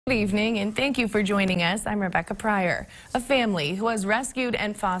Good evening and thank you for joining us. I'm Rebecca Pryor. A family who has rescued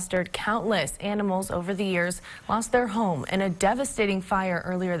and fostered countless animals over the years lost their home in a devastating fire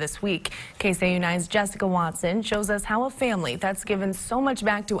earlier this week. KCAU-9's Jessica Watson shows us how a family that's given so much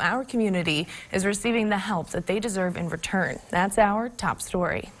back to our community is receiving the help that they deserve in return. That's our top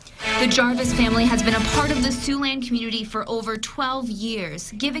story. The Jarvis family has been a part of the Siouxland community for over 12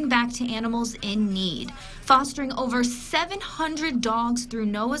 years, giving back to animals in need, fostering over 700 dogs through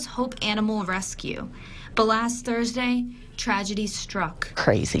Noah's Hope Animal Rescue. But last Thursday, tragedy struck.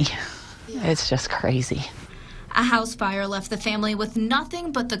 Crazy. It's just crazy. A house fire left the family with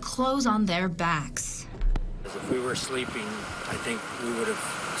nothing but the clothes on their backs. If we were sleeping, I think we would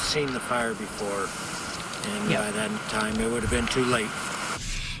have seen the fire before, and by that time it would have been too late.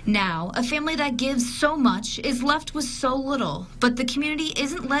 Now, a family that gives so much is left with so little, but the community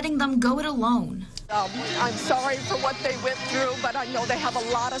isn't letting them go it alone. I'm sorry for what they went through, but I know they have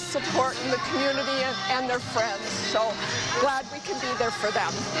a lot of support in the community and their friends, so glad we can be there for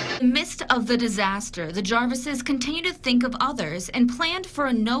them. In the midst of the disaster, the Jarvises continue to think of others and planned for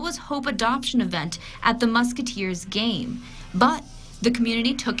a Noah's Hope adoption event at the Musketeers game. But the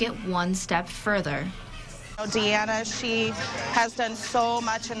community took it one step further. Deanna, she has done so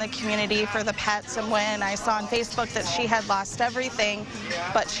much in the community for the pets, and when I saw on Facebook that she had lost everything,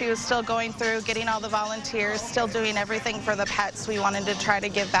 but she was still going through getting all the volunteers, still doing everything for the pets, we wanted to try to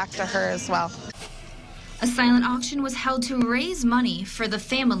give back to her as well. A silent auction was held to raise money for the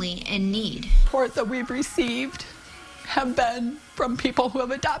family in need. Support that we've received have been from people who have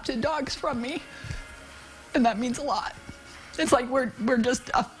adopted dogs from me, and that means a lot. It's like we're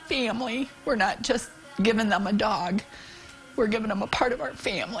just a family. We're not just giving them a dog, we're giving them a part of our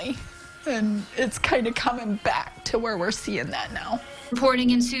family, and it's kind of coming back to where we're seeing that now.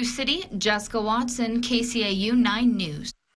 Reporting in Sioux City, Jessica Watson, KCAU 9 News.